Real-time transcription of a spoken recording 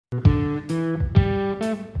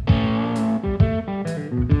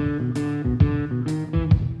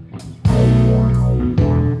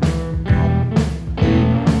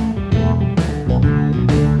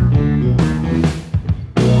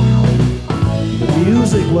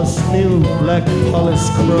music was new, black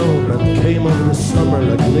polished chrome, and came over the summer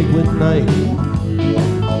like liquid night.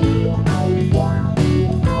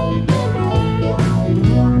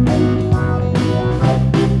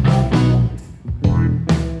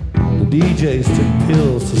 The DJs took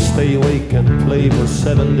pills to stay awake and play for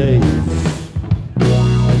 7 days.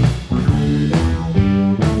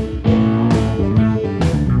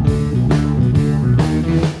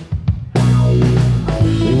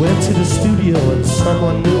 To the studio and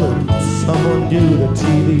someone knew him, someone knew the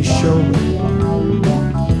TV showman.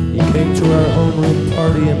 He came to our homeroom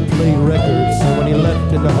party and played records, and when he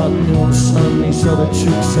left in the hot noon sun, he saw the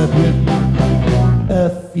chicks had written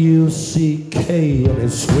F-U-C-K on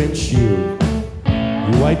his windshield.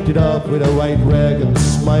 He wiped it off with a white rag and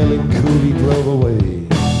smiling cool he drove away.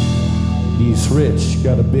 He's rich,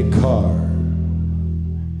 got a big car.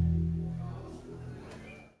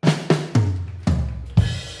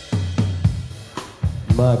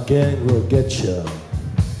 My gang will get ya.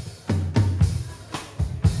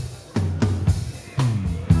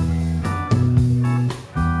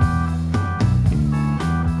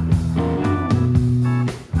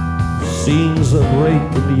 Scenes of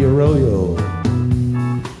rape in the arroyo.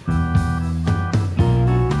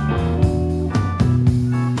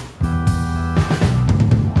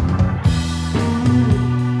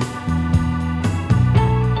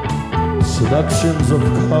 Seductions of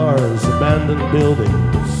cars, abandoned buildings.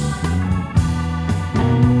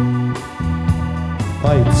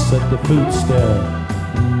 Fights at the food stand.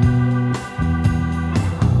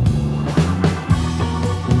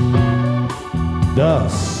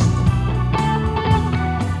 Dust.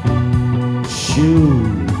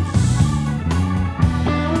 Shoes.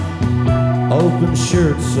 Open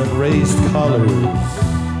shirts and raised collars.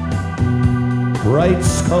 Bright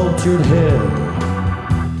sculptured hair.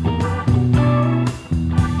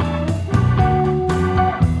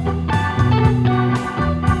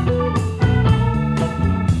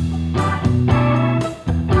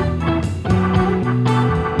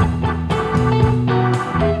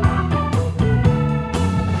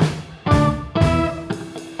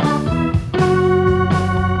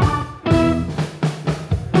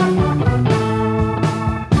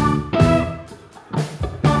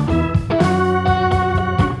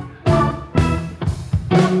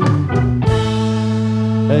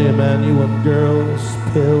 Hey man, you want girls,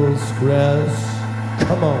 pills, grass?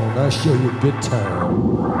 Come on, I'll show you a good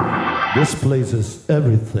time. This place is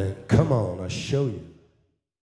everything. Come on, I'll show you.